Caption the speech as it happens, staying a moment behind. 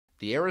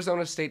The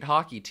Arizona State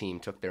hockey team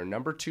took their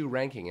number 2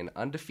 ranking and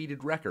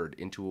undefeated record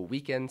into a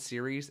weekend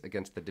series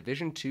against the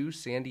Division II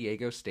San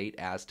Diego State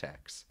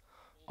Aztecs.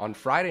 On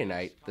Friday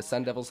night, the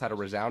Sun Devils had a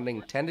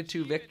resounding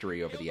 10-2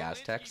 victory over the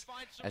Aztecs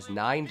as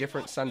 9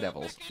 different Sun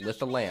Devils lit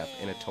the lamp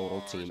in a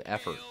total team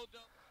effort.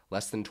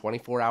 Less than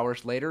 24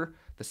 hours later,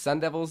 the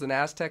Sun Devils and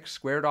Aztecs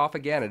squared off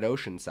again at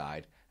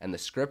Oceanside, and the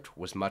script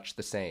was much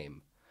the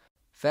same.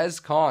 Fez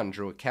Kahn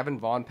drew a Kevin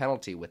Vaughn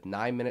penalty with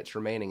 9 minutes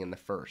remaining in the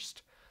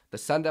first. The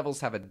Sun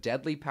Devils have a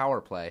deadly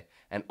power play,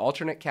 and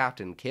alternate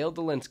captain Cale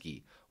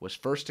Dolinsky was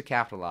first to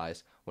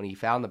capitalize when he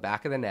found the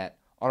back of the net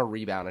on a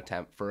rebound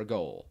attempt for a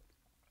goal.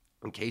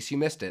 In case you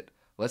missed it,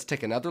 let's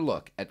take another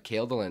look at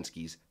Cale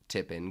Dolinsky's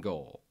tip-in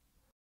goal.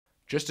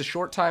 Just a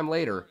short time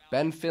later,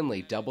 Ben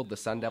Finley doubled the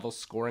Sun Devils'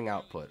 scoring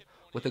output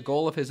with a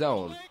goal of his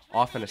own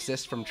off an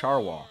assist from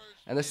Charwa,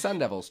 and the Sun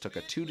Devils took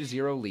a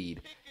 2-0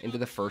 lead into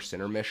the first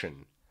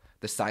intermission.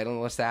 The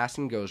silent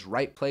assassin goes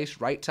right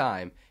place, right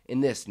time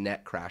in this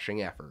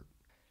net-crashing effort.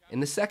 In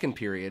the second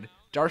period,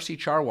 Darcy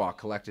Charwa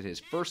collected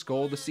his first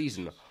goal of the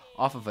season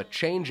off of a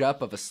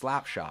change-up of a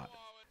slap shot.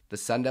 The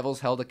Sun Devils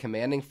held a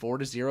commanding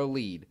 4-0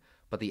 lead,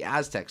 but the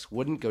Aztecs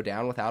wouldn't go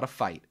down without a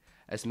fight,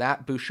 as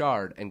Matt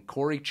Bouchard and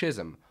Corey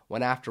Chisholm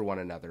went after one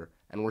another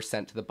and were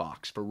sent to the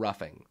box for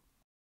roughing.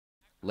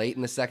 Late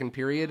in the second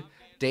period,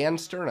 Dan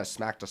Sterna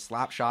smacked a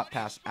slap shot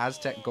past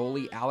Aztec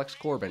goalie Alex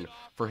Corbin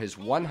for his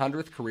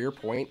 100th career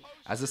point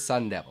as a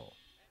Sun Devil.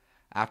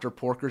 After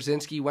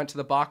Porkerzinski went to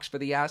the box for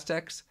the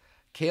Aztecs,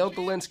 Cale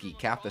Dolinsky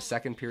capped the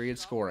second period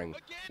scoring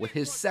with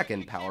his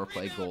second power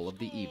play goal of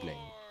the evening.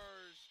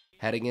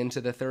 Heading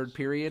into the third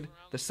period,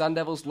 the Sun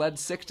Devils led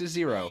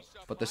 6-0,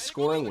 but the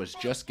scoring was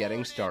just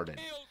getting started.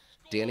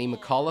 Danny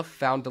McAuliffe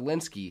found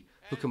Dolinsky,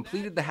 who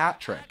completed the hat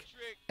trick,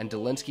 and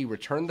Dolinsky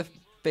returned the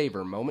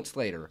favor moments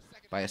later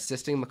by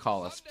assisting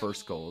McAuliffe's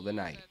first goal of the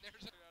night.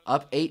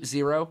 Up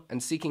 8-0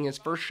 and seeking his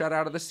first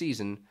shutout of the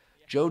season,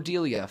 Joe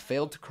Delia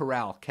failed to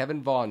corral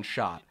Kevin Vaughn's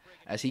shot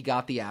as he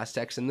got the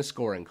Aztecs in the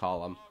scoring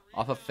column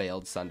off a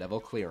failed Sun Devil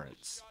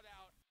clearance.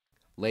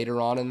 Later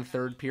on in the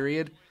third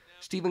period,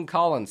 Stephen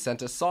Collins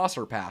sent a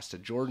saucer pass to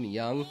Jordan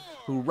Young,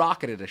 who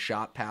rocketed a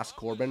shot past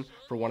Corbin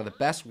for one of the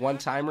best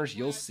one-timers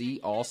you'll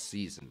see all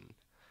season.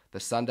 The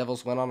Sun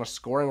Devils went on a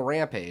scoring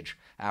rampage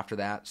after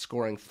that,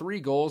 scoring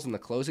 3 goals in the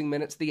closing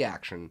minutes of the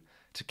action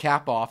to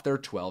cap off their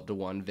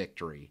 12-1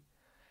 victory.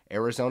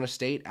 Arizona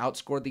State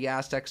outscored the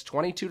Aztecs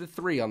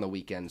 22-3 on the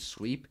weekend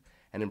sweep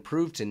and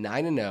improved to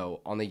 9-0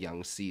 on the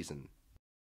young season.